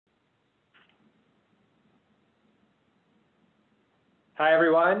Hi,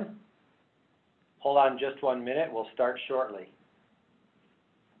 everyone. Hold on just 1 minute. We'll start shortly.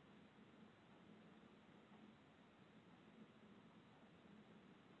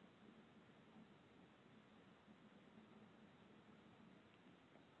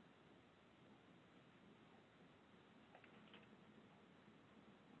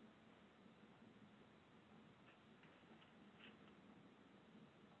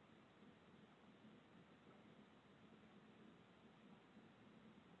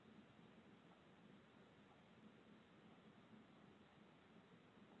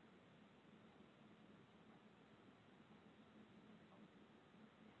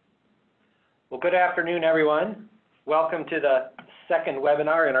 Well, good afternoon, everyone. Welcome to the second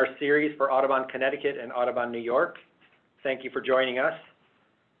webinar in our series for Audubon, Connecticut and Audubon, New York. Thank you for joining us.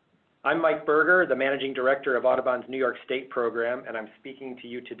 I'm Mike Berger, the Managing Director of Audubon's New York State program, and I'm speaking to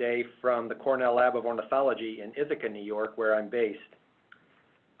you today from the Cornell Lab of Ornithology in Ithaca, New York, where I'm based.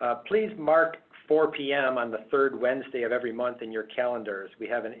 Please mark 4 p.m. on the third Wednesday of every month in your calendars. We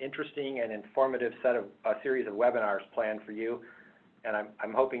have an interesting and informative series of webinars planned for you, and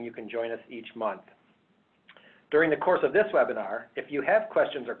I'm hoping you can join us each month. During the course of this webinar, if you have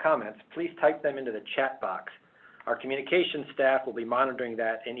questions or comments, please type them into the chat box. Our communications staff will be monitoring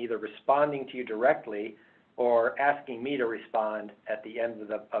that and either responding to you directly or asking me to respond at the end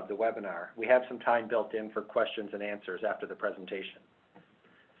of the webinar. We have some time built in for questions and answers after the presentation.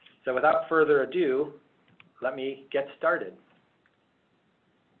 So without further ado, let me get started.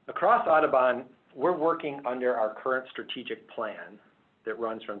 Across Audubon, we're working under our current strategic plan that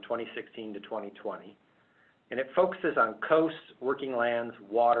runs from 2016 to 2020, and it focuses on coasts, working lands,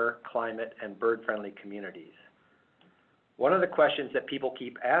 water, climate, and bird-friendly communities. One of the questions that people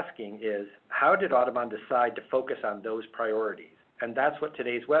keep asking is, how did Audubon decide to focus on those priorities? And that's what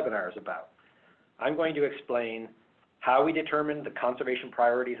today's webinar is about. I'm going to explain how we determined the conservation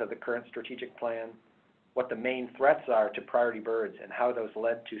priorities of the current strategic plan, what the main threats are to priority birds and how those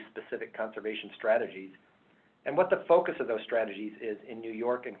led to specific conservation strategies, and what the focus of those strategies is in New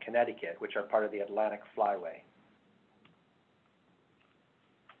York and Connecticut, which are part of the Atlantic Flyway.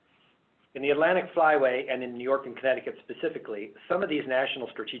 In the Atlantic Flyway and in New York and Connecticut specifically, some of these national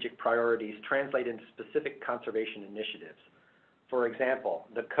strategic priorities translate into specific conservation initiatives. For example,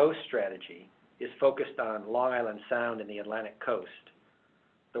 the coast strategy is focused on Long Island Sound and the Atlantic coast.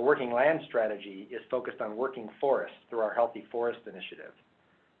 The working land strategy is focused on working forests through our Healthy Forest Initiative.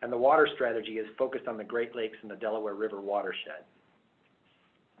 And the water strategy is focused on the Great Lakes and the Delaware River watershed.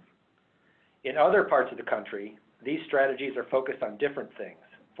 In other parts of the country, these strategies are focused on different things.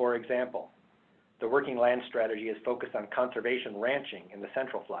 For example, the working land strategy is focused on conservation ranching in the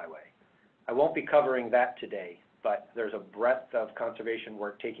Central Flyway. I won't be covering that today, but there's a breadth of conservation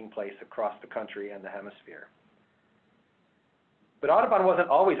work taking place across the country and the hemisphere. But Audubon wasn't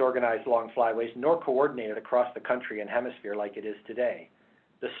always organized along flyways nor coordinated across the country and hemisphere like it is today.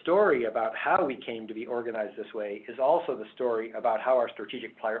 The story about how we came to be organized this way is also the story about how our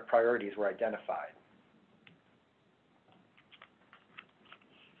strategic priorities were identified.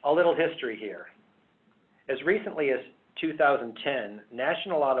 A little history here. As recently as 2010,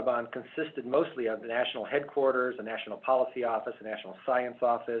 National Audubon consisted mostly of the National Headquarters, a National Policy Office, a National Science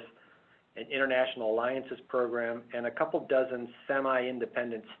Office, an International Alliances Program, and a couple dozen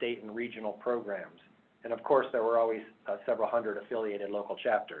semi-independent state and regional programs. And of course, there were always several hundred affiliated local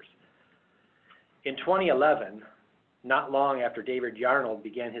chapters. In 2011, not long after David Yarnold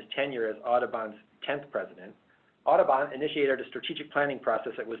began his tenure as Audubon's 10th president, Audubon initiated a strategic planning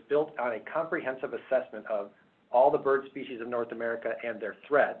process that was built on a comprehensive assessment of all the bird species of North America and their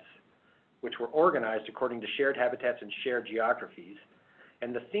threats, which were organized according to shared habitats and shared geographies.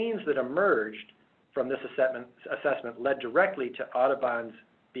 And the themes that emerged from this assessment led directly to Audubon's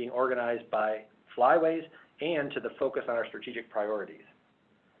being organized by flyways and to the focus on our strategic priorities.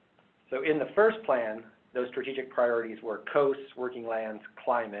 So in the first plan, those strategic priorities were coasts, working lands,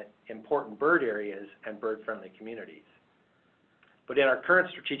 climate, important bird areas, and bird-friendly communities. But in our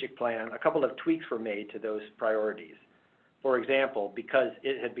current strategic plan, a couple of tweaks were made to those priorities. For example, because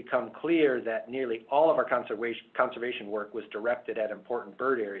it had become clear that nearly all of our conservation work was directed at important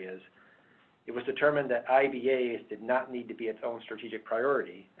bird areas, it was determined that IBAs did not need to be its own strategic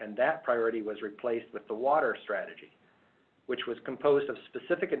priority, and that priority was replaced with the water strategy, which was composed of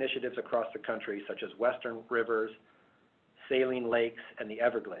specific initiatives across the country, such as western rivers, saline lakes, and the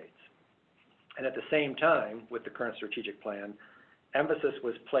Everglades. And at the same time, with the current strategic plan, emphasis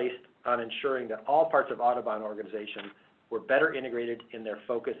was placed on ensuring that all parts of Audubon organization were better integrated in their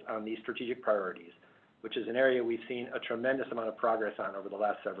focus on these strategic priorities, which is an area we've seen a tremendous amount of progress on over the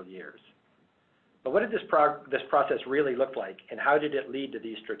last several years. But what did this process really look like, and how did it lead to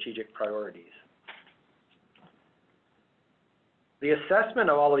these strategic priorities? The assessment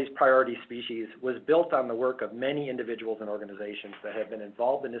of all of these priority species was built on the work of many individuals and organizations that have been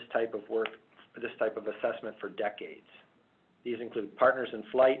involved in this type of work, this type of assessment for decades. These include Partners in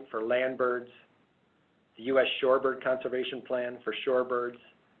Flight for land birds, the U.S. Shorebird Conservation Plan for shorebirds,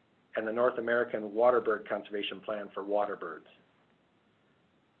 and the North American Waterbird Conservation Plan for waterbirds.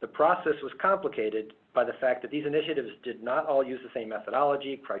 The process was complicated by the fact that these initiatives did not all use the same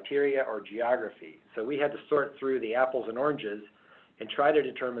methodology, criteria, or geography. So we had to sort through the apples and oranges and try to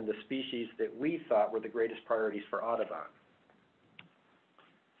determine the species that we thought were the greatest priorities for Audubon.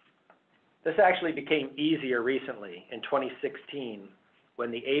 This actually became easier recently in 2016 when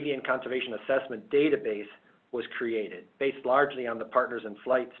the Avian Conservation Assessment Database was created, based largely on the Partners in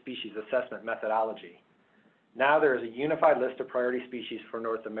Flight species assessment methodology. Now there is a unified list of priority species for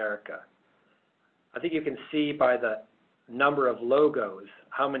North America. I think you can see by the number of logos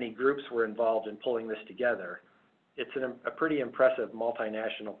how many groups were involved in pulling this together. It's a pretty impressive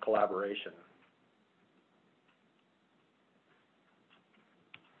multinational collaboration.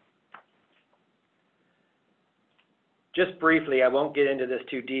 Just briefly, I won't get into this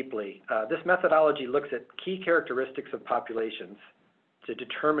too deeply. This methodology looks at key characteristics of populations to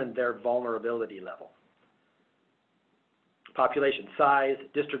determine their vulnerability level. Population size,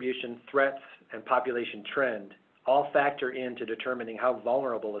 distribution, threats, and population trend all factor into determining how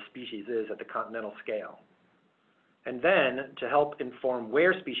vulnerable a species is at the continental scale. And then, to help inform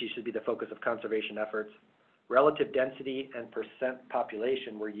where species should be the focus of conservation efforts, relative density and percent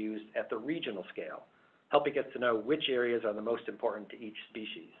population were used at the regional scale, helping us to know which areas are the most important to each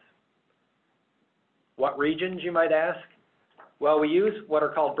species. What regions, you might ask? Well, we use what are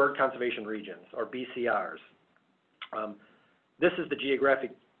called bird conservation regions, or BCRs. This is the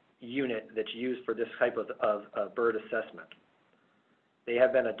geographic unit that's used for this type of bird assessment. They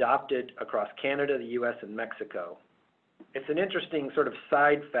have been adopted across Canada, the US, and Mexico. It's an interesting sort of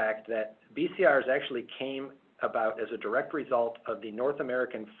side fact that BCRs actually came about as a direct result of the North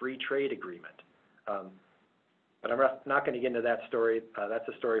American Free Trade Agreement. But I'm not going to get into that story. That's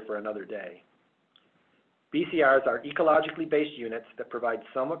a story for another day. BCRs are ecologically based units that provide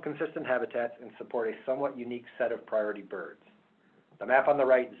somewhat consistent habitats and support a somewhat unique set of priority birds. The map on the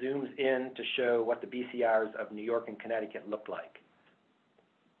right zooms in to show what the BCRs of New York and Connecticut look like.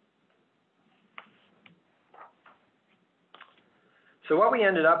 So what we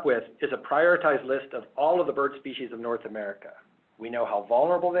ended up with is a prioritized list of all of the bird species of North America. We know how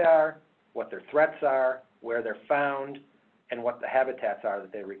vulnerable they are, what their threats are, where they're found, and what the habitats are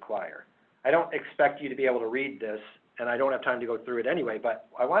that they require. I don't expect you to be able to read this, and I don't have time to go through it anyway, but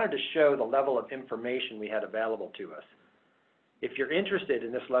I wanted to show the level of information we had available to us. If you're interested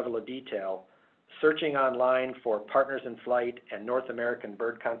in this level of detail, searching online for Partners in Flight and North American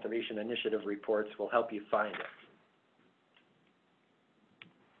Bird Conservation Initiative reports will help you find it.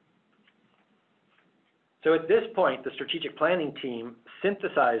 So at this point, the strategic planning team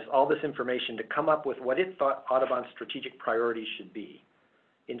synthesized all this information to come up with what it thought Audubon's strategic priorities should be.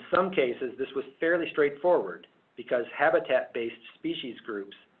 In some cases, this was fairly straightforward because habitat-based species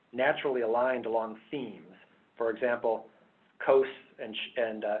groups naturally aligned along themes. For example, coasts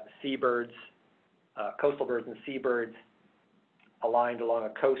and seabirds, coastal birds and seabirds aligned along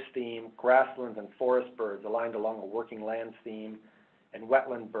a coast theme, grasslands and forest birds aligned along a working lands theme, and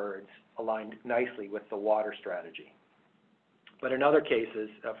wetland birds aligned nicely with the water strategy. But in other cases,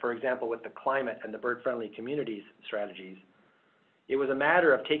 for example, with the climate and the bird-friendly communities strategies, it was a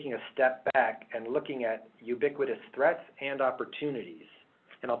matter of taking a step back and looking at ubiquitous threats and opportunities.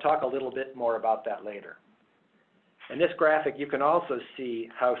 And I'll talk a little bit more about that later. In this graphic, you can also see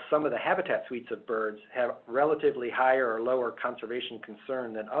how some of the habitat suites of birds have relatively higher or lower conservation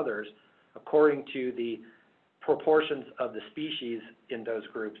concern than others, according to the proportions of the species in those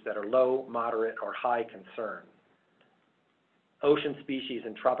groups that are low, moderate, or high concern. Ocean species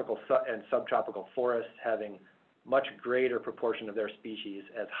in tropical and subtropical forests having much greater proportion of their species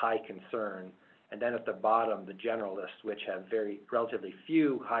as high concern, and then at the bottom, the generalists, which have relatively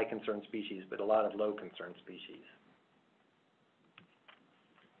few high concern species, but a lot of low concern species.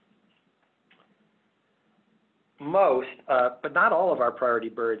 Most, but not all of our priority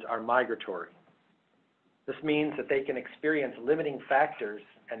birds are migratory. This means that they can experience limiting factors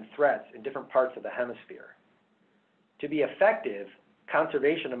and threats in different parts of the hemisphere. To be effective,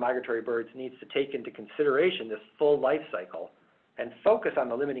 conservation of migratory birds needs to take into consideration this full life cycle and focus on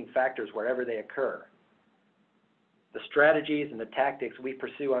the limiting factors wherever they occur. The strategies and the tactics we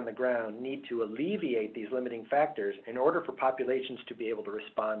pursue on the ground need to alleviate these limiting factors in order for populations to be able to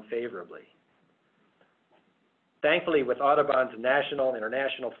respond favorably. Thankfully, with Audubon's national,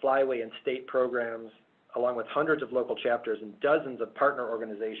 international, flyway, and state programs, along with hundreds of local chapters and dozens of partner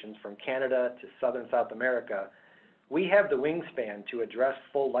organizations from Canada to Southern South America, we have the wingspan to address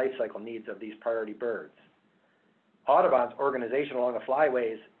full life cycle needs of these priority birds. Audubon's organization along the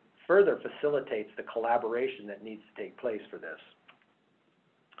flyways further facilitates the collaboration that needs to take place for this.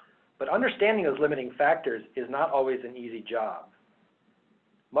 But understanding those limiting factors is not always an easy job.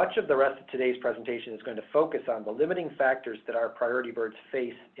 Much of the rest of today's presentation is going to focus on the limiting factors that our priority birds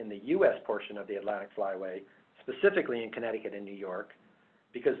face in the U.S. portion of the Atlantic Flyway, specifically in Connecticut and New York,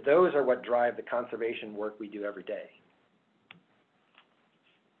 because those are what drive the conservation work we do every day.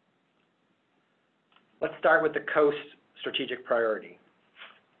 Let's start with the coast strategic priority.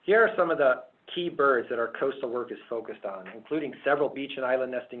 Here are some of the key birds that our coastal work is focused on, including several beach and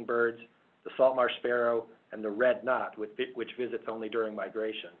island nesting birds, the salt marsh sparrow, and the red knot, which visits only during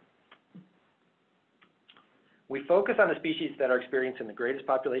migration. We focus on the species that are experiencing the greatest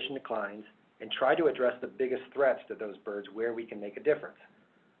population declines and try to address the biggest threats to those birds where we can make a difference.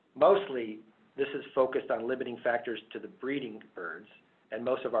 Mostly, this is focused on limiting factors to the breeding birds, and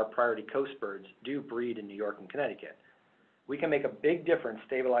most of our priority coast birds do breed in New York and Connecticut. We can make a big difference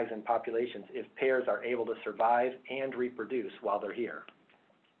stabilizing populations if pairs are able to survive and reproduce while they're here.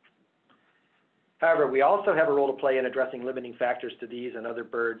 However, we also have a role to play in addressing limiting factors to these and other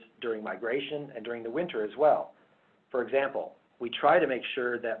birds during migration and during the winter as well. For example, we try to make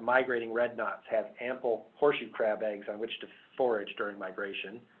sure that migrating red knots have ample horseshoe crab eggs on which to forage during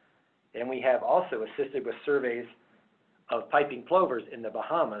migration, and we have also assisted with surveys of piping plovers in the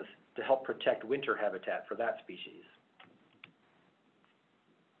Bahamas to help protect winter habitat for that species.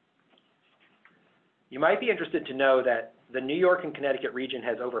 You might be interested to know that the New York and Connecticut region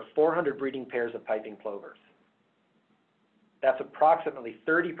has over 400 breeding pairs of piping plovers. That's approximately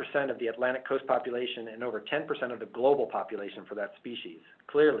 30% of the Atlantic coast population and over 10% of the global population for that species.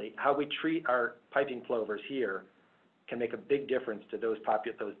 Clearly, how we treat our piping plovers here can make a big difference to those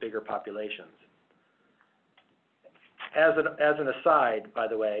bigger populations. As an aside, by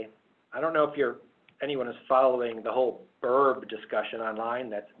the way, I don't know if anyone is following the whole burb discussion online.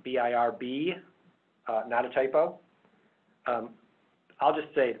 That's B-I-R-B, not a typo. I'll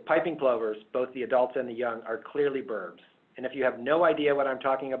just say piping plovers, both the adults and the young, are clearly burbs. And if you have no idea what I'm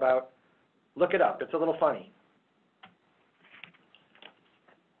talking about, look it up. It's a little funny.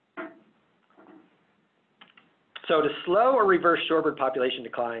 So to slow or reverse shorebird population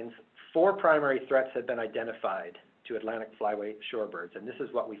declines, 4 primary threats have been identified to Atlantic flyway shorebirds, and this is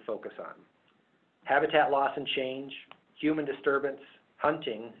what we focus on: habitat loss and change, human disturbance,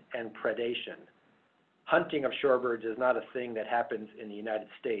 hunting, and predation. Hunting of shorebirds is not a thing that happens in the United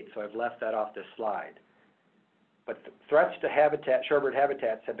States, so I've left that off this slide. But the threats to shorebird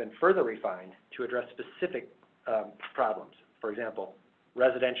habitats have been further refined to address specific problems. For example,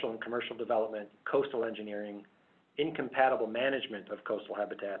 residential and commercial development, coastal engineering, incompatible management of coastal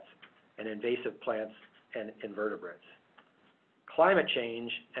habitats, and invasive plants and invertebrates. Climate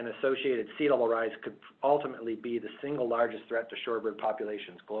change and associated sea level rise could ultimately be the single largest threat to shorebird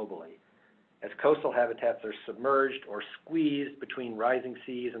populations globally, as coastal habitats are submerged or squeezed between rising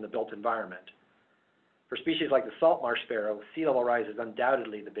seas and the built environment. For species like the salt marsh sparrow, sea level rise is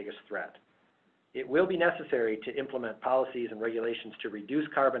undoubtedly the biggest threat. It will be necessary to implement policies and regulations to reduce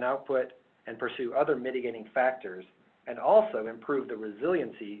carbon output and pursue other mitigating factors, and also improve the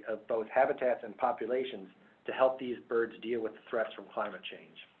resiliency of both habitats and populations to help these birds deal with the threats from climate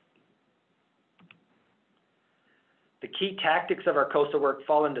change. The key tactics of our coastal work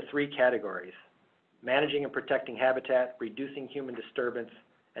fall into 3 categories: managing and protecting habitat, reducing human disturbance,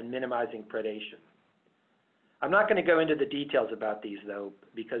 and minimizing predation. I'm not going to go into the details about these, though,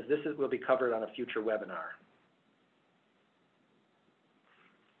 because will be covered on a future webinar.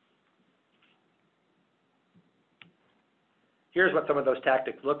 Here's what some of those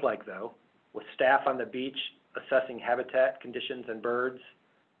tactics look like, though, with staff on the beach assessing habitat conditions and birds,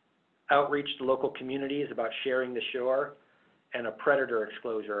 outreach to local communities about sharing the shore, and a predator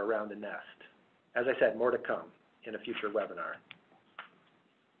exposure around the nest. As I said, more to come in a future webinar.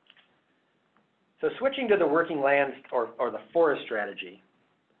 So switching to the working lands or the forest strategy,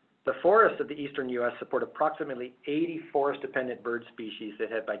 the forests of the eastern U.S. support approximately 80 forest-dependent bird species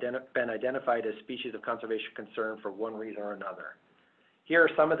that have been identified as species of conservation concern for one reason or another. Here are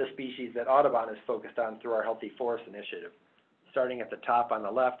some of the species that Audubon is focused on through our Healthy Forest Initiative. Starting at the top on the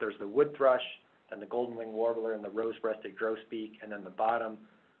left, there's the wood thrush, then the golden-winged warbler and the rose-breasted grosbeak, and then the bottom,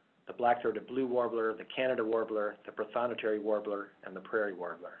 the black-throated blue warbler, the Canada warbler, the prothonotary warbler, and the prairie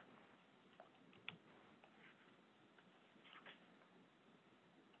warbler.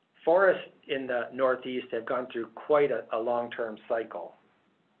 Forests in the Northeast have gone through quite a long-term cycle.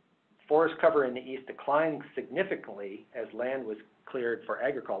 Forest cover in the East declined significantly as land was cleared for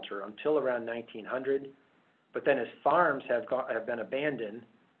agriculture until around 1900, but then as farms have been abandoned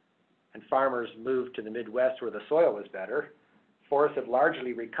and farmers moved to the Midwest where the soil was better, forests have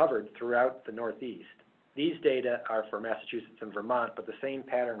largely recovered throughout the Northeast. These data are for Massachusetts and Vermont, but the same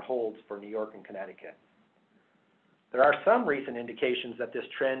pattern holds for New York and Connecticut. There are some recent indications that this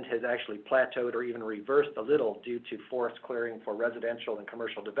trend has actually plateaued or even reversed a little due to forest clearing for residential and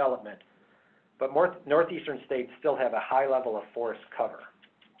commercial development, but more northeastern states still have a high level of forest cover.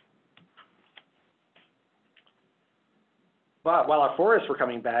 But while our forests were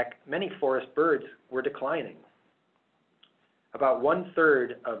coming back, many forest birds were declining. About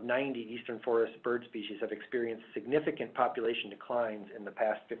 1/3 of 90 eastern forest bird species have experienced significant population declines in the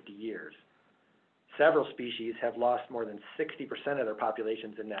past 50 years. Several species have lost more than 60% of their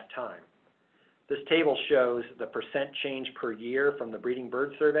populations in that time. This table shows the percent change per year from the Breeding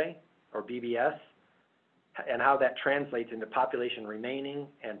Bird Survey, or BBS, and how that translates into population remaining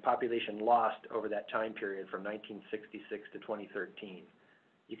and population lost over that time period from 1966 to 2013.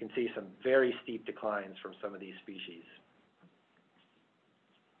 You can see some very steep declines from some of these species.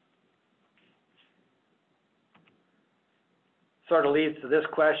 Sort of leads to this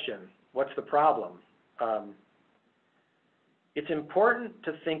question: what's the problem? It's important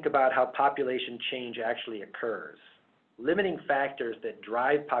to think about how population change actually occurs. Limiting factors that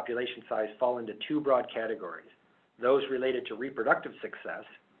drive population size fall into two broad categories: those related to reproductive success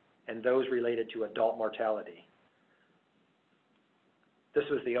and those related to adult mortality. This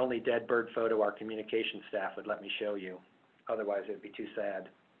was the only dead bird photo our communication staff would let me show you. Otherwise, it would be too sad.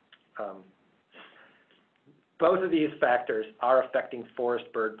 Both of these factors are affecting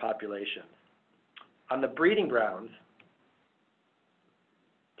forest bird populations. On the breeding grounds,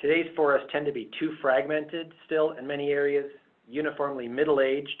 today's forests tend to be too fragmented still in many areas, uniformly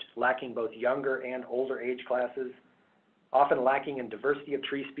middle-aged, lacking both younger and older age classes, often lacking in diversity of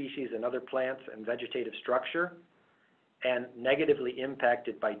tree species and other plants and vegetative structure, and negatively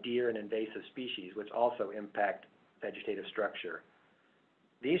impacted by deer and invasive species, which also impact vegetative structure.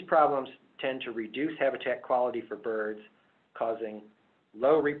 These problems tend to reduce habitat quality for birds, causing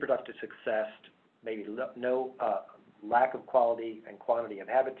low reproductive success, maybe no lack of quality and quantity of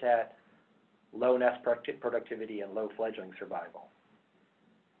habitat, low nest productivity, and low fledgling survival.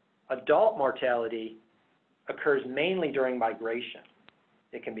 Adult mortality occurs mainly during migration.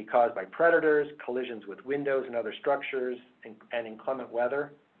 It can be caused by predators, collisions with windows and other structures, and inclement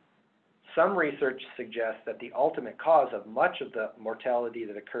weather. Some research suggests that the ultimate cause of much of the mortality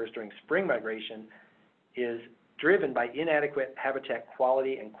that occurs during spring migration is driven by inadequate habitat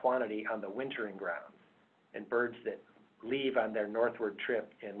quality and quantity on the wintering grounds and birds that leave on their northward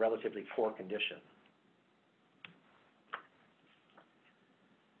trip in relatively poor condition.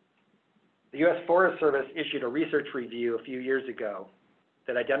 The U.S. Forest Service issued a research review a few years ago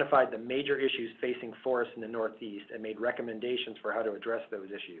that identified the major issues facing forests in the Northeast and made recommendations for how to address those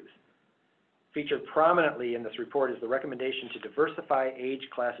issues. Featured prominently in this report is the recommendation to diversify age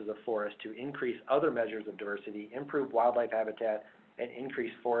classes of forest to increase other measures of diversity, improve wildlife habitat, and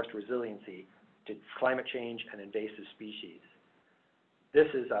increase forest resiliency to climate change and invasive species. This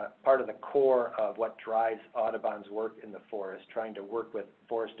is a part of the core of what drives Audubon's work in the forest, trying to work with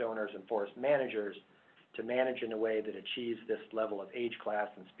forest owners and forest managers to manage in a way that achieves this level of age class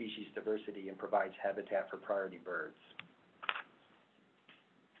and species diversity and provides habitat for priority birds.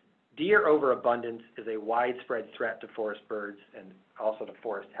 Deer overabundance is a widespread threat to forest birds and also to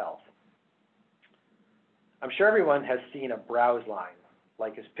forest health. I'm sure everyone has seen a browse line,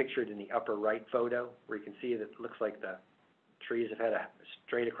 like is pictured in the upper right photo, where you can see that it looks like the trees have had a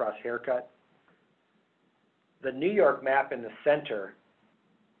straight across haircut. The New York map in the center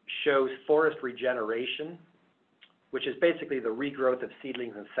shows forest regeneration, which is basically the regrowth of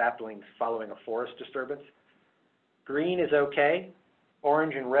seedlings and saplings following a forest disturbance. Green is okay.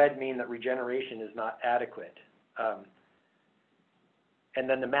 Orange and red mean that regeneration is not adequate. And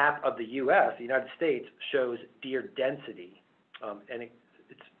then the map of the U.S., the United States, shows deer density. And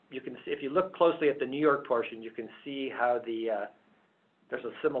you can see, if you look closely at the New York portion, you can see how there's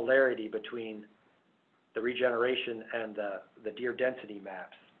a similarity between the regeneration and the deer density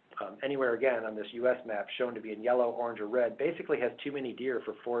maps. Anywhere, again, on this U.S. map shown to be in yellow, orange, or red, basically has too many deer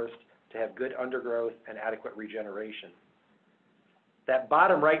for forests to have good undergrowth and adequate regeneration. That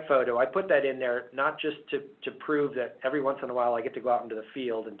bottom right photo, I put that in there not just to prove that every once in a while I get to go out into the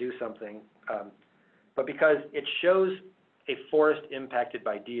field and do something, but because it shows a forest impacted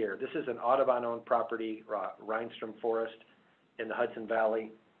by deer. This is an Audubon-owned property, Rhinestone Forest in the Hudson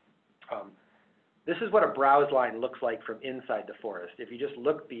Valley. This is what a browse line looks like from inside the forest. If you just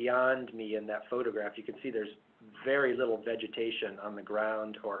look beyond me in that photograph, you can see there's very little vegetation on the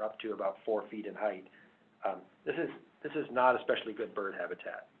ground or up to about 4 feet in height. This is not especially good bird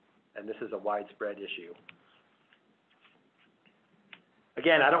habitat, and this is a widespread issue.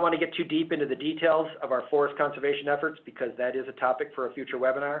 Again, I don't want to get too deep into the details of our forest conservation efforts because that is a topic for a future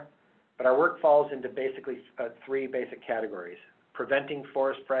webinar, but our work falls into basically 3 basic categories: preventing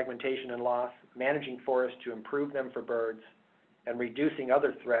forest fragmentation and loss, managing forests to improve them for birds, and reducing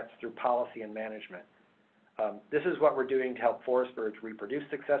other threats through policy and management. This is what we're doing to help forest birds reproduce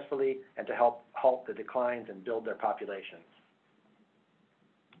successfully and to help halt the declines and build their populations.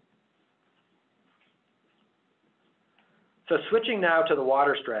 So switching now to the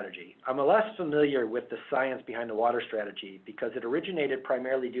water strategy. I'm less familiar with the science behind the water strategy because it originated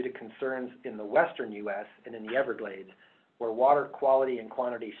primarily due to concerns in the western U.S. and in the Everglades, where water quality and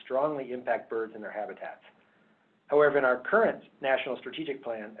quantity strongly impact birds and their habitats. However, in our current National Strategic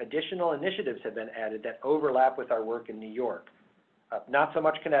Plan, additional initiatives have been added that overlap with our work in New York. Not so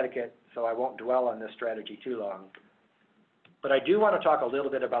much Connecticut, so I won't dwell on this strategy too long. But I do want to talk a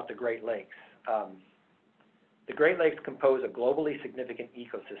little bit about the Great Lakes. The Great Lakes compose a globally significant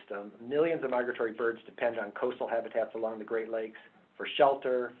ecosystem. Millions of migratory birds depend on coastal habitats along the Great Lakes for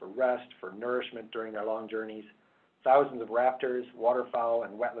shelter, for rest, for nourishment during their long journeys. Thousands of raptors, waterfowl,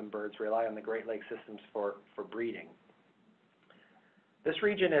 and wetland birds rely on the Great Lakes systems for breeding. This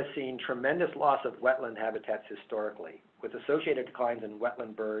region has seen tremendous loss of wetland habitats historically, with associated declines in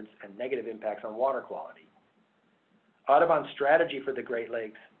wetland birds and negative impacts on water quality. Audubon's strategy for the Great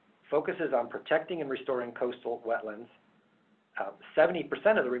Lakes focuses on protecting and restoring coastal wetlands.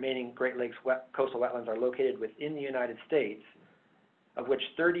 70% of the remaining Great Lakes coastal wetlands are located within the United States, of which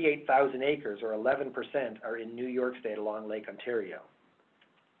 38,000 acres, or 11%, are in New York State along Lake Ontario.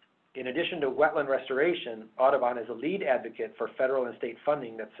 In addition to wetland restoration, Audubon is a lead advocate for federal and state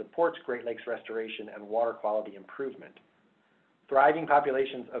funding that supports Great Lakes restoration and water quality improvement. Thriving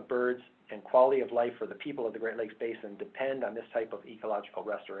populations of birds and quality of life for the people of the Great Lakes Basin depend on this type of ecological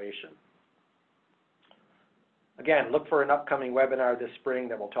restoration. Again, look for an upcoming webinar this spring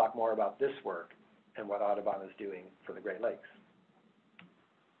that will talk more about this work and what Audubon is doing for the Great Lakes.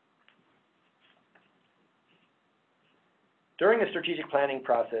 During the strategic planning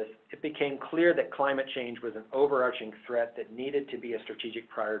process, it became clear that climate change was an overarching threat that needed to be a strategic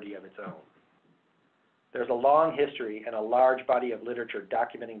priority of its own. There's a long history and a large body of literature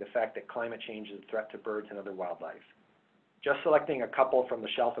documenting the fact that climate change is a threat to birds and other wildlife. Just selecting a couple from the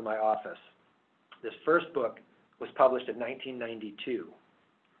shelf in my office. This first book was published in 1992,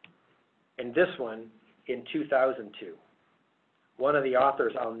 and this one in 2002. One of the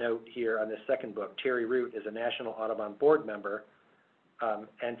authors I'll note here on this second book, Terry Root, is a National Audubon board member,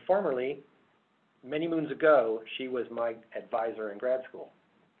 and formerly, many moons ago, she was my advisor in grad school.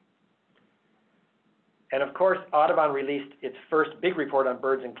 And of course, Audubon released its first big report on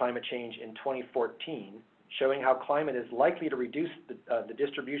birds and climate change in 2014, showing how climate is likely to reduce the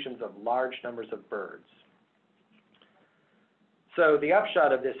distributions of large numbers of birds. So the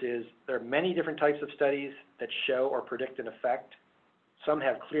upshot of this is there are many different types of studies that show or predict an effect. Some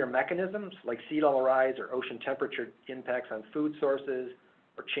have clear mechanisms like sea level rise or ocean temperature impacts on food sources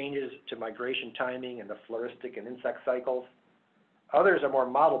or changes to migration timing and the floristic and insect cycles. Others are more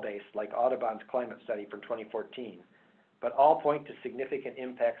model-based like Audubon's climate study from 2014, but all point to significant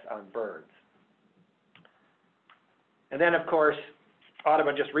impacts on birds. And then of course,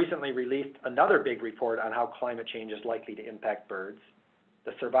 Audubon just recently released another big report on how climate change is likely to impact birds,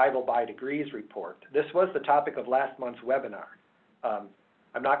 the Survival by Degrees report. This was the topic of last month's webinar.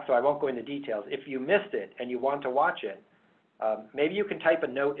 So I won't go into details. If you missed it and you want to watch it, maybe you can type a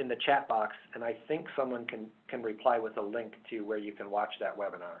note in the chat box, and I think someone can reply with a link to where you can watch that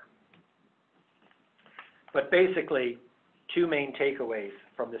webinar. But basically, 2 main takeaways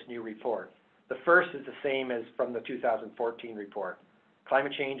from this new report. The first is the same as from the 2014 report.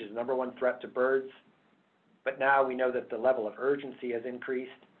 Climate change is the #1 threat to birds, but now we know that the level of urgency has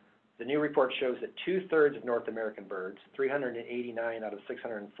increased. The new report shows that 2/3 of North American birds, 389 out of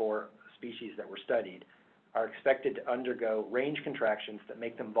 604 species that were studied, are expected to undergo range contractions that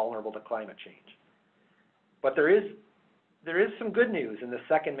make them vulnerable to climate change. But there is some good news in the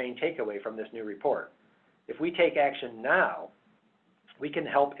second main takeaway from this new report. If we take action now, we can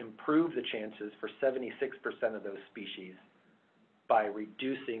help improve the chances for 76% of those species by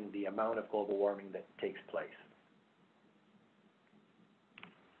reducing the amount of global warming that takes place.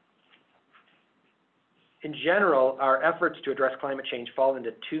 In general, our efforts to address climate change fall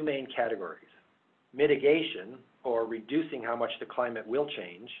into 2 main categories: mitigation, or reducing how much the climate will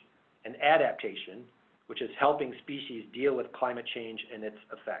change, and adaptation, which is helping species deal with climate change and its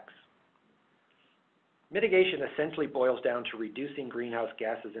effects. Mitigation essentially boils down to reducing greenhouse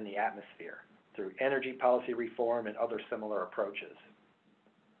gases in the atmosphere through energy policy reform and other similar approaches.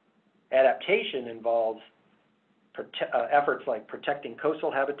 Adaptation involves efforts like protecting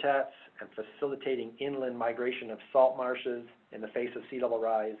coastal habitats and facilitating inland migration of salt marshes in the face of sea level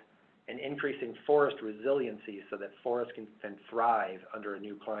rise, and increasing forest resiliency so that forests can thrive under a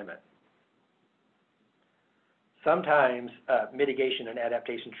new climate. Sometimes mitigation and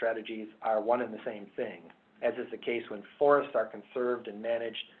adaptation strategies are one and the same thing, as is the case when forests are conserved and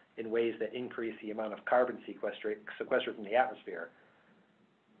managed in ways that increase the amount of carbon sequestered from the atmosphere.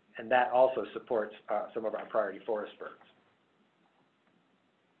 And that also supports some of our priority forest birds.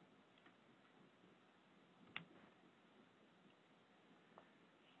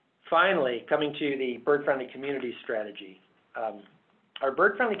 Finally, coming to the bird-friendly communities strategy. Our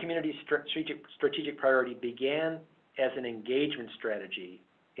bird-friendly communities strategic priority began as an engagement strategy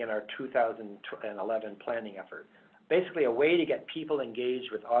in our 2011 planning effort. Basically a way to get people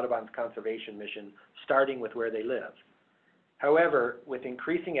engaged with Audubon's conservation mission, starting with where they live. However, with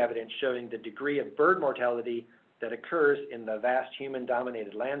increasing evidence showing the degree of bird mortality that occurs in the vast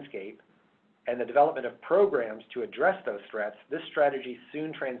human-dominated landscape, and the development of programs to address those threats, this strategy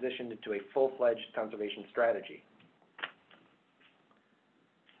soon transitioned into a full-fledged conservation strategy.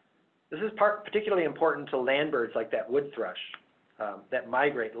 This is particularly important to land birds like that wood thrush that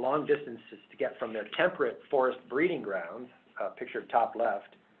migrate long distances to get from their temperate forest breeding grounds, pictured top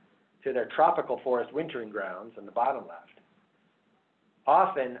left, to their tropical forest wintering grounds on the bottom left.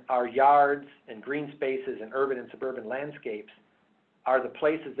 Often, our yards and green spaces in urban and suburban landscapes are the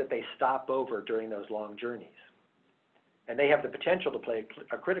places that they stop over during those long journeys. And they have the potential to play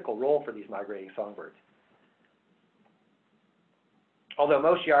a critical role for these migrating songbirds. Although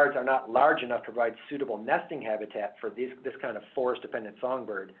most yards are not large enough to provide suitable nesting habitat for this kind of forest-dependent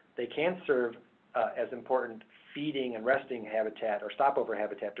songbird, they can serve as important feeding and resting habitat or stopover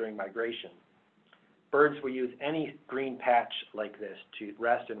habitat during migration. Birds will use any green patch like this to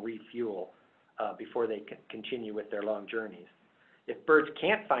rest and refuel before they continue with their long journeys. If birds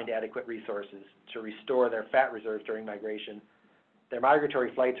can't find adequate resources to restore their fat reserves during migration, their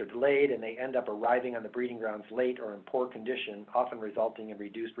migratory flights are delayed and they end up arriving on the breeding grounds late or in poor condition, often resulting in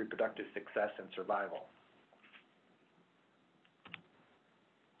reduced reproductive success and survival.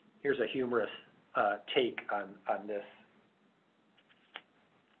 Here's a humorous take on this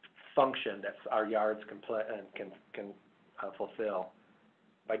function that our yards can fulfill.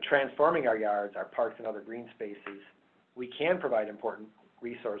 By transforming our yards, our parks, and other green spaces, we can provide important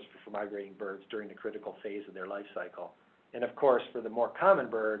resources for migrating birds during the critical phase of their life cycle. And of course, for the more common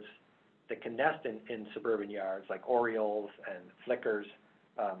birds that can nest in suburban yards, like orioles and flickers,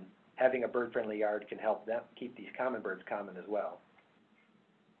 having a bird-friendly yard can help them keep these common birds common as well.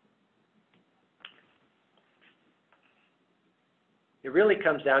 It really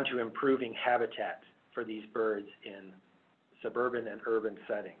comes down to improving habitat for these birds in suburban and urban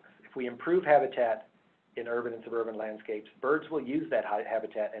settings. If we improve habitat in urban and suburban landscapes, birds will use that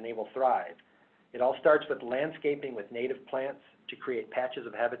habitat and they will thrive. It all starts with landscaping with native plants to create patches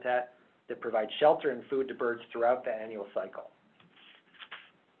of habitat that provide shelter and food to birds throughout the annual cycle.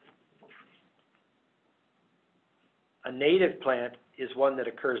 A native plant is one that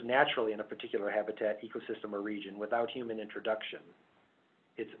occurs naturally in a particular habitat, ecosystem, or region without human introduction.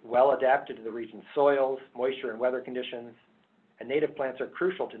 It's well adapted to the region's soils, moisture, and weather conditions, and native plants are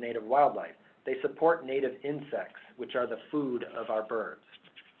crucial to native wildlife. They support native insects, which are the food of our birds.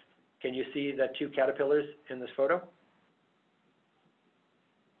 Can you see the two caterpillars in this photo?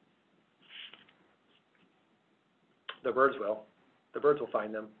 The birds will. The birds will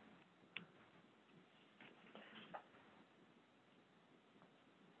find them.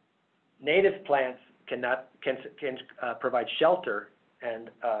 Native plants can provide shelter and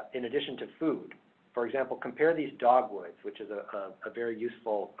in addition to food. For example, compare these dogwoods, which is a very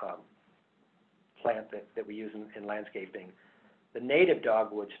useful plant that we use in landscaping. The native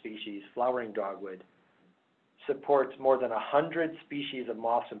dogwood species, flowering dogwood, supports more than 100 species of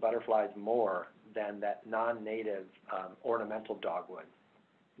moths and butterflies more than that non-native ornamental dogwood.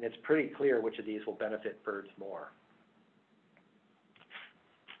 And it's pretty clear which of these will benefit birds more.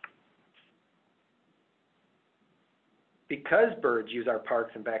 Because birds use our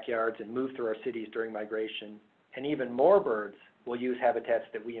parks and backyards and move through our cities during migration, and even more birds will use habitats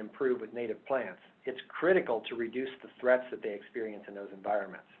that we improve with native plants, it's critical to reduce the threats that they experience in those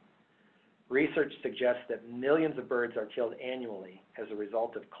environments. Research suggests that millions of birds are killed annually as a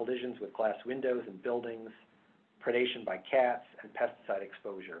result of collisions with glass windows and buildings, predation by cats, and pesticide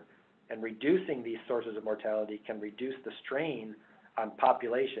exposure. And reducing these sources of mortality can reduce the strain on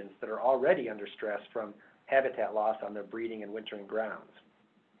populations that are already under stress from habitat loss on their breeding and wintering grounds.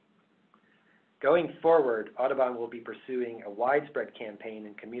 Going forward, Audubon will be pursuing a widespread campaign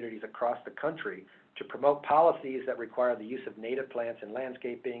in communities across the country to promote policies that require the use of native plants in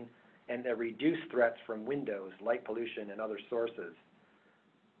landscaping and that reduce threats from windows, light pollution, and other sources.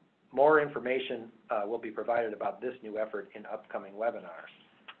 More information will be provided about this new effort in upcoming webinars.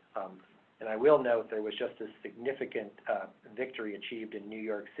 And I will note there was just a significant victory achieved in New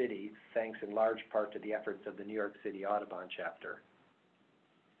York City, thanks in large part to the efforts of the New York City Audubon chapter.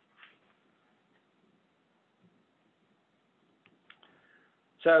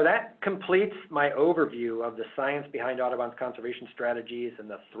 So that completes my overview of the science behind Audubon's conservation strategies and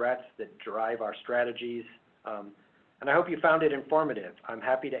the threats that drive our strategies. And I hope you found it informative. I'm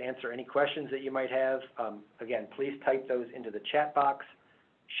happy to answer any questions that you might have. Again, please type those into the chat box.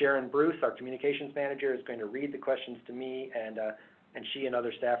 Sharon Bruce, our communications manager, is going to read the questions to me, and she and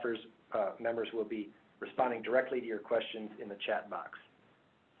other staffers, members will be responding directly to your questions in the chat box.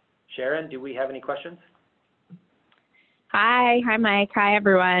 Sharon, do we have any questions? Hi Mike, hi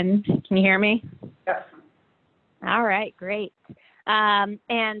everyone. Can you hear me? Yes. All right, great.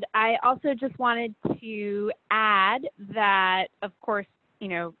 And I also just wanted to add that, of course,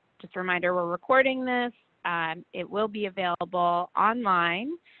 just a reminder, we're recording this. It will be available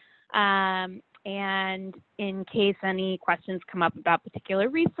online. And in case any questions come up about particular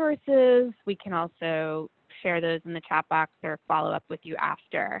resources, we can also share those in the chat box or follow up with you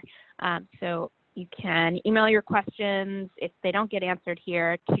after. So you can email your questions if they don't get answered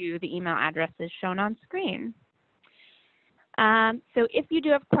here to the email addresses shown on screen. So if you do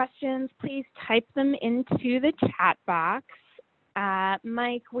have questions, please type them into the chat box.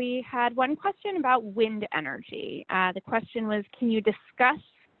 Mike, we had one question about wind energy. The question was, can you discuss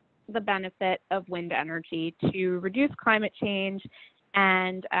the benefit of wind energy to reduce climate change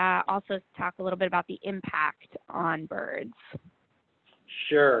and also talk a little bit about the impact on birds?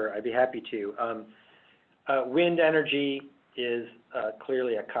 Sure, I'd be happy to. Wind energy is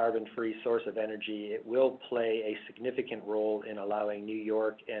clearly a carbon-free source of energy. It will play a significant role in allowing New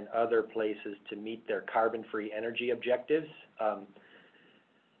York and other places to meet their carbon-free energy objectives.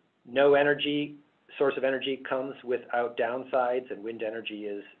 No source of energy comes without downsides, and wind energy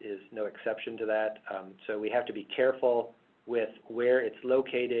is no exception to that. So we have to be careful with where it's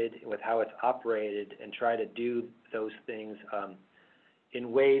located, with how it's operated, and try to do those things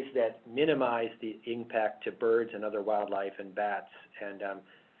in ways that minimize the impact to birds and other wildlife and bats. And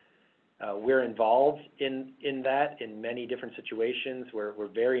we're involved in that in many different situations. We're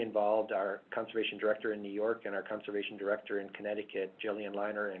very involved. Our conservation director in New York and our conservation director in Connecticut, Jillian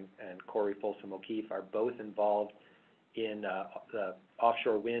Liner and Corey Folsom O'Keefe, are both involved in the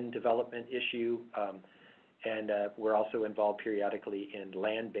offshore wind development issue. And we're also involved periodically in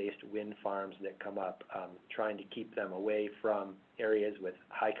land-based wind farms that come up, trying to keep them away from areas with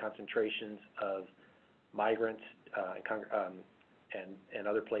high concentrations of migrants and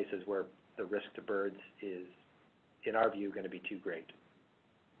other places where the risk to birds is, in our view, going to be too great.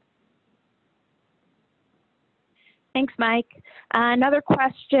 Thanks, Mike. Another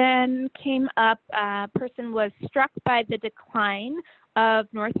question came up. A person was struck by the decline of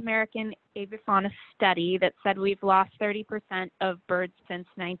North American avifauna study that said we've lost 30% of birds since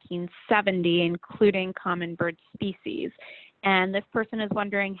 1970, including common bird species. And this person is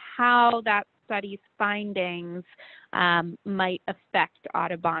wondering how that study's findings might affect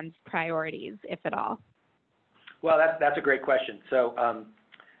Audubon's priorities, if at all. Well, that's a great question. So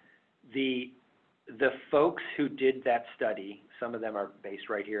the folks who did that study, some of them are based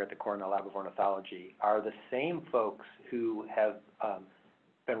right here at the Cornell Lab of Ornithology, are the same folks who have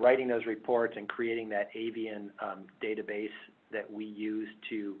been writing those reports and creating that avian database that we use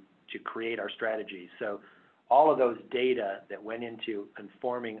to create our strategies. So all of those data that went into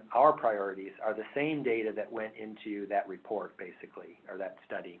informing our priorities are the same data that went into that report, basically, or that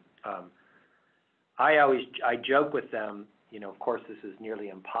study. I joke with them, of course this is nearly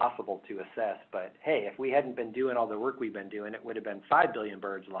impossible to assess, but hey, if we hadn't been doing all the work we've been doing, it would have been 5 billion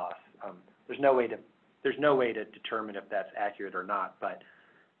birds lost. There's no way to determine if that's accurate or not, but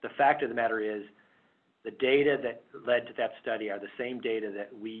the fact of the matter is the data that led to that study are the same data that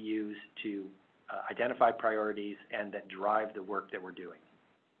we use to identify priorities and that drive the work that we're doing.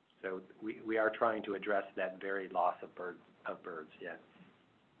 So we are trying to address that very loss of birds, yes.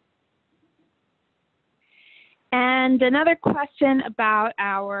 And another question about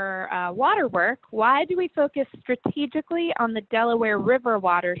our water work. Why do we focus strategically on the Delaware River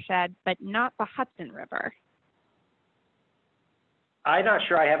watershed, but not the Hudson River? I'm not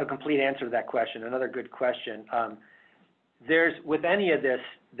sure I have a complete answer to that question. Another good question. With any of this,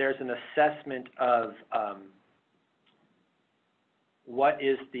 there's an assessment of what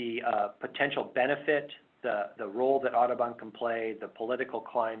is the potential benefit, the role that Audubon can play, the political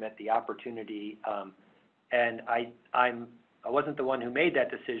climate, the opportunity, and I wasn't the one who made that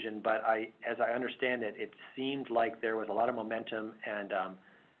decision, but as I understand it, it seemed like there was a lot of momentum, and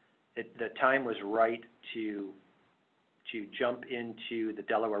the time was right to jump into the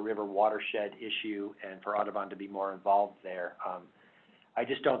Delaware River watershed issue and for Audubon to be more involved there. I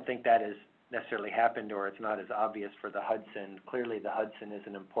just don't think that has necessarily happened, or it's not as obvious for the Hudson. Clearly the Hudson is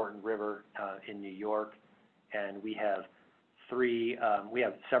an important river in New York, and we have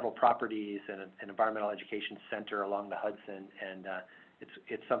several properties and an environmental education center along the Hudson, and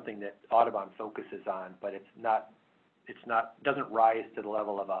it's something that Audubon focuses on, but doesn't rise to the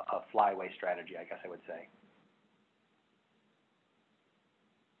level of a flyway strategy, I guess I would say.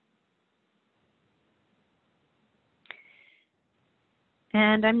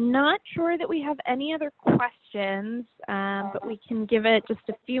 And I'm not sure that we have any other questions, but we can give it just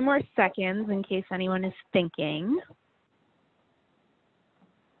a few more seconds in case anyone is thinking.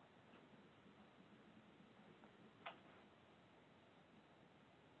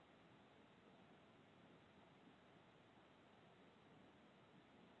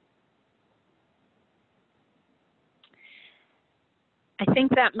 I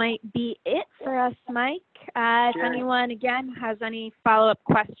think that might be it for us, Mike. If anyone, again, has any follow-up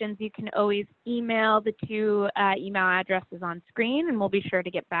questions, you can always email the two email addresses on screen, and we'll be sure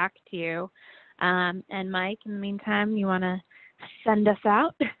to get back to you. And Mike, in the meantime, you want to send us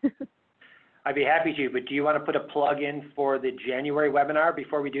out? I'd be happy to, but do you want to put a plug in for the January webinar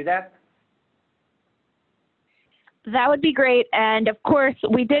before we do that? That would be great. And of course,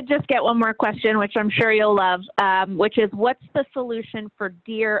 we did just get one more question, which I'm sure you'll love, which is, what's the solution for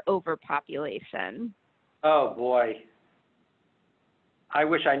deer overpopulation? Oh, boy. I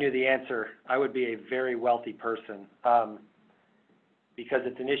wish I knew the answer. I would be a very wealthy person because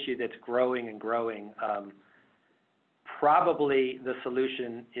it's an issue that's growing and growing. Probably the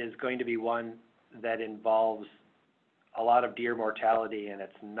solution is going to be one that involves a lot of deer mortality, and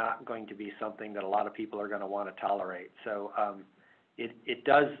it's not going to be something that a lot of people are going to want to tolerate. So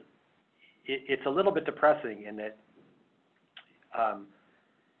it's a little bit depressing in that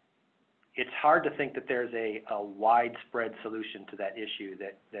it's hard to think that there's a widespread solution to that issue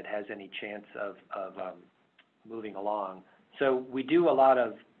that has any chance of moving along. So we do a lot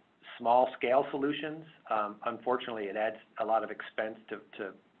of small-scale solutions. Unfortunately, it adds a lot of expense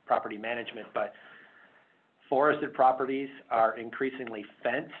to property management, but forested properties are increasingly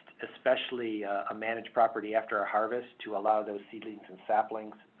fenced, especially a managed property after a harvest, to allow those seedlings and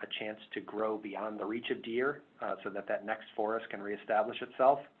saplings a chance to grow beyond the reach of deer so that next forest can reestablish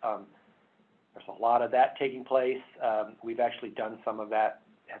itself. There's a lot of that taking place. We've actually done some of that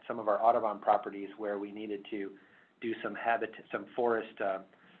at some of our Audubon properties where we needed to do some forest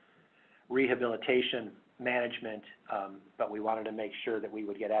rehabilitation management, but we wanted to make sure that we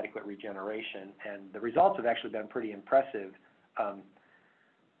would get adequate regeneration, and the results have actually been pretty impressive.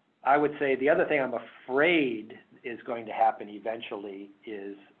 I would say the other thing I'm afraid is going to happen eventually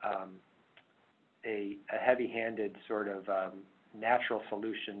is a heavy-handed sort of natural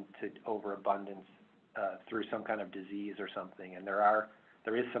solution to overabundance through some kind of disease or something, and there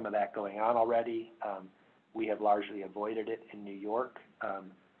is some of that going on already. We have largely avoided it in New York,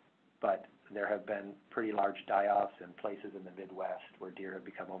 but there have been pretty large die-offs in places in the Midwest where deer have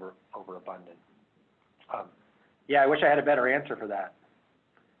become overabundant. Yeah, I wish I had a better answer for that.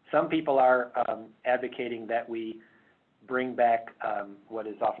 Some people are advocating that we bring back what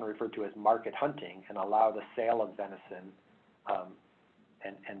is often referred to as market hunting and allow the sale of venison,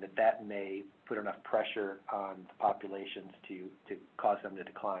 and that may put enough pressure on the populations to cause them to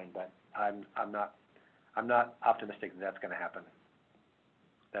decline. But I'm not optimistic that that's going to happen.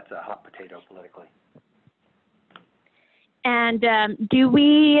 That's a hot potato politically. And do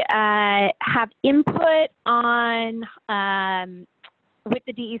we have input on with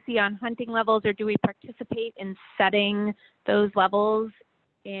the DEC on hunting levels, or do we participate in setting those levels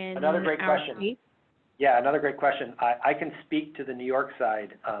in Another great our question. state? Yeah, another great question. I can speak to the New York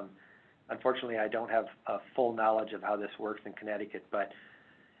side. Unfortunately, I don't have a full knowledge of how this works in Connecticut, but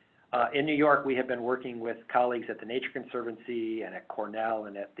in New York, we have been working with colleagues at the Nature Conservancy and at Cornell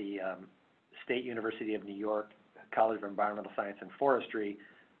and at the State University of New York College of Environmental Science and Forestry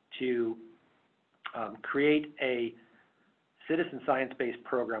to create a citizen science-based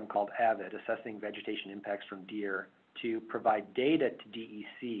program called AVID, Assessing Vegetation Impacts from Deer, to provide data to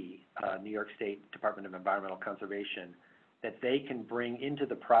DEC, New York State Department of Environmental Conservation, that they can bring into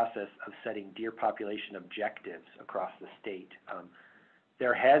the process of setting deer population objectives across the state.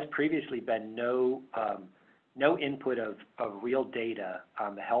 There has previously been no input of real data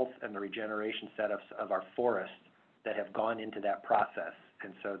on the health and the regeneration setups of our forests that have gone into that process,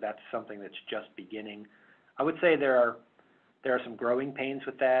 and so that's something that's just beginning. I would say there are some growing pains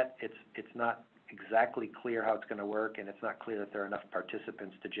with that. It's not exactly clear how it's going to work, and it's not clear that there are enough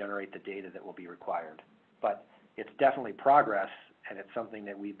participants to generate the data that will be required. But it's definitely progress, and it's something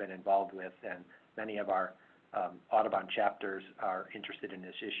that we've been involved with, and many of our Audubon chapters are interested in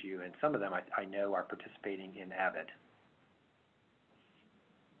this issue, and some of them I know are participating in AVID.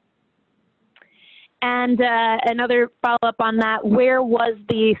 And another follow-up on that, where was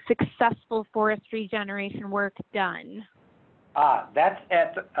the successful forest regeneration work done? That's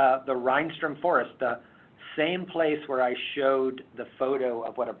at the Rhinestrom Forest, the same place where I showed the photo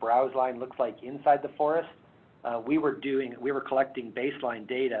of what a browse line looks like inside the forest. We were collecting baseline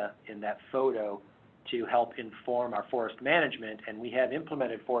data in that photo to help inform our forest management, and we have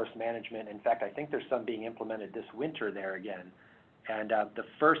implemented forest management. In fact, I think there's some being implemented this winter there again. And the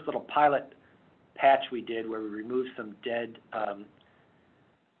first little pilot patch we did where we removed some dead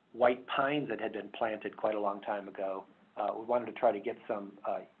white pines that had been planted quite a long time ago, we wanted to try to get some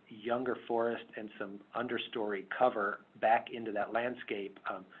younger forest and some understory cover back into that landscape.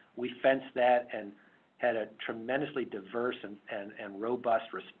 We fenced that and had a tremendously diverse and robust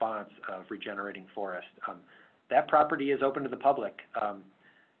response of regenerating forest. That property is open to the public.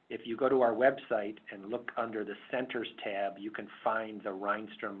 If you go to our website and look under the Centers tab, you can find the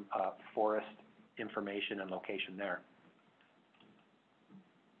Rhinestrom Forest information and location there.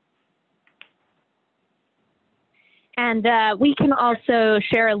 And we can also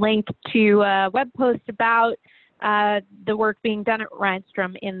share a link to a web post about the work being done at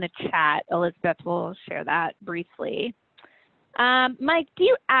Rhinestrom in the chat. Elizabeth will share that briefly. Mike, do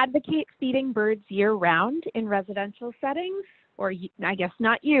you advocate feeding birds year-round in residential settings? Or I guess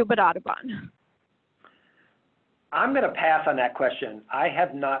not you, but Audubon. I'm going to pass on that question. I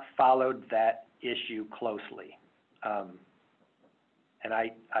have not followed that issue closely. And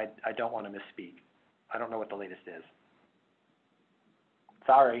I don't want to misspeak. I don't know what the latest is.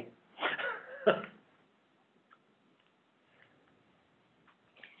 Sorry.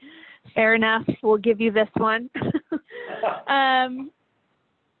 Fair enough. We'll give you this one. And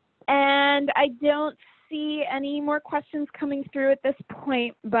I don't see any more questions coming through at this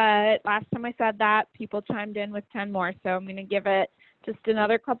point, but last time I said that, people chimed in with 10 more, so I'm going to give it just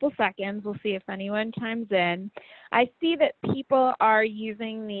another couple seconds. We'll see if anyone chimes in. I see that people are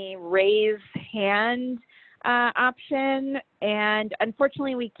using the raise hand option, and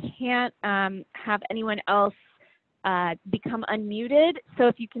unfortunately we can't have anyone else become unmuted. So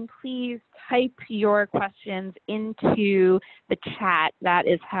if you can please type your questions into the chat, that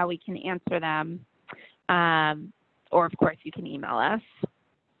is how we can answer them. Or of course you can email us.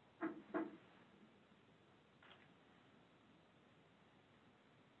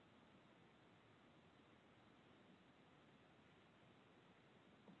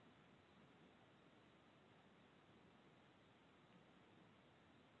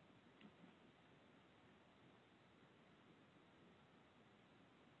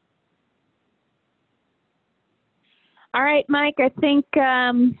 All right, Mike, I think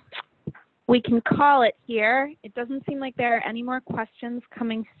we can call it here. It doesn't seem like there are any more questions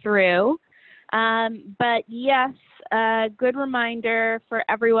coming through. But yes, a good reminder for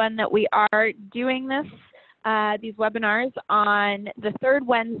everyone that we are doing these webinars on the third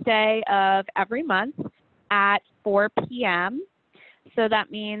Wednesday of every month at 4 p.m. So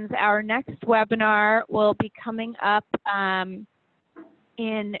that means our next webinar will be coming up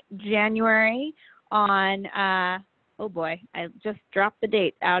in January on oh boy, I just dropped the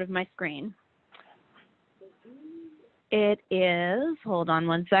date out of my screen. It is, hold on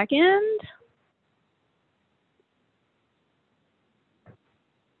one second.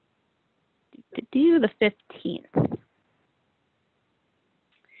 The 15th.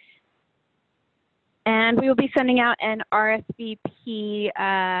 And we will be sending out an RSVP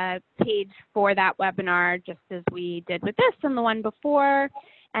page for that webinar, just as we did with this and the one before.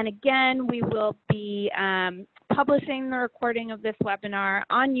 And again, we will be publishing the recording of this webinar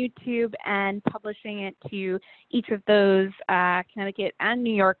on YouTube and publishing it to each of those Connecticut and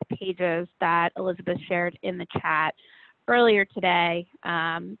New York pages that Elizabeth shared in the chat earlier today.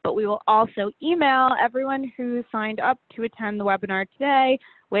 But we will also email everyone who signed up to attend the webinar today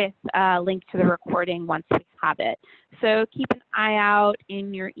with a link to the recording once we have it. So keep an eye out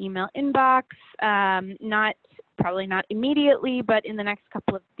in your email inbox, probably not immediately, but in the next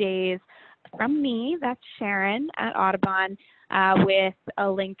couple of days, from me, that's Sharon at Audubon, with a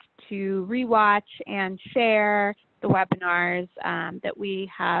link to rewatch and share the webinars that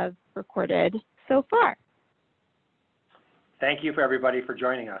we have recorded so far. Thank you for everybody for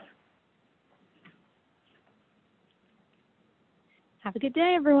joining us. Have a good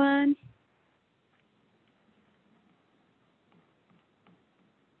day, everyone.